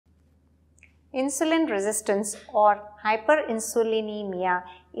Insulin resistance or hyperinsulinemia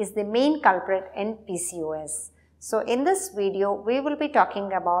is the main culprit in PCOS. So in this video, we will be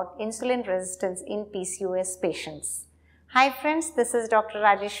talking about insulin resistance in PCOS patients. Hi friends, this is Dr.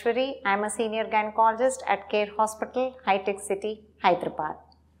 Rajeshwari. I am a senior gynecologist at Care Hospital, High Tech City, Hyderabad.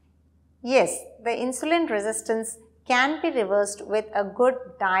 Yes, the insulin resistance can be reversed with a good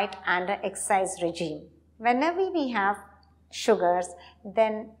diet and an exercise regime. Whenever we have sugars,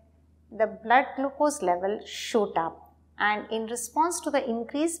 then the blood glucose level shoot up, and in response to the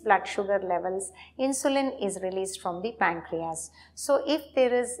increased blood sugar levels, insulin is released from the pancreas. So if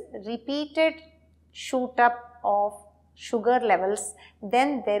there is repeated shoot up of sugar levels,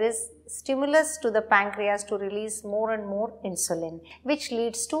 then there is stimulus to the pancreas to release more and more insulin, which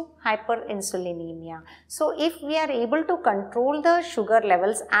leads to hyperinsulinemia. So if we are able to control the sugar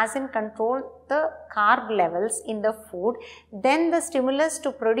levels, as in control the carb levels in the food, then the stimulus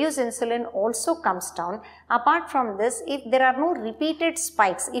to produce insulin also comes down. Apart from this, if there are no repeated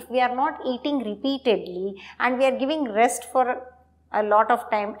spikes, if we are not eating repeatedly and we are giving rest for a lot of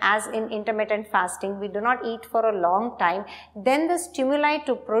time, as in intermittent fasting, we do not eat for a long time, then the stimuli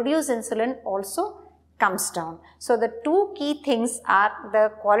to produce insulin also comes down. So the two key things are the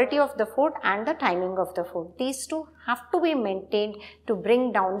quality of the food and the timing of the food. These two have to be maintained to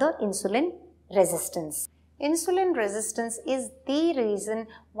bring down the insulin resistance. Insulin resistance is the reason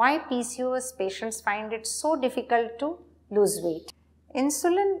why PCOS patients find it so difficult to lose weight.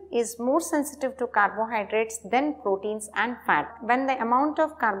 Insulin is more sensitive to carbohydrates than proteins and fat. When the amount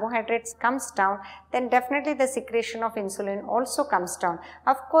of carbohydrates comes down, then definitely the secretion of insulin also comes down.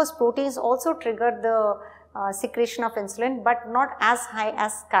 Of course, proteins also trigger the secretion of insulin, but not as high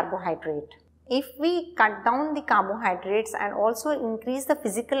as carbohydrate. If we cut down the carbohydrates and also increase the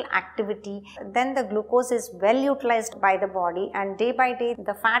physical activity, then the glucose is well utilized by the body, and day by day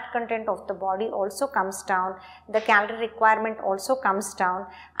the fat content of the body also comes down, the calorie requirement also comes down,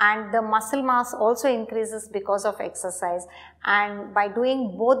 and the muscle mass also increases because of exercise. And by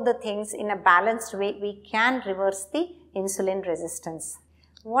doing both the things in a balanced way, we can reverse the insulin resistance.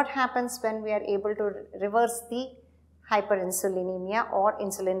 What happens when we are able to reverse the hyperinsulinemia or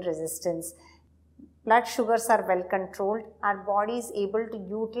insulin resistance? Blood sugars are well controlled, our body is able to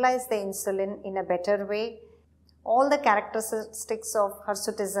utilize the insulin in a better way. All the characteristics of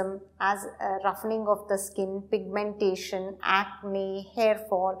hirsutism, as roughening of the skin, pigmentation, acne, hair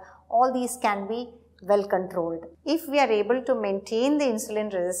fall, all these can be well controlled. If we are able to maintain the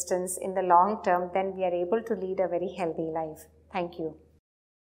insulin resistance in the long term, then we are able to lead a very healthy life. Thank you.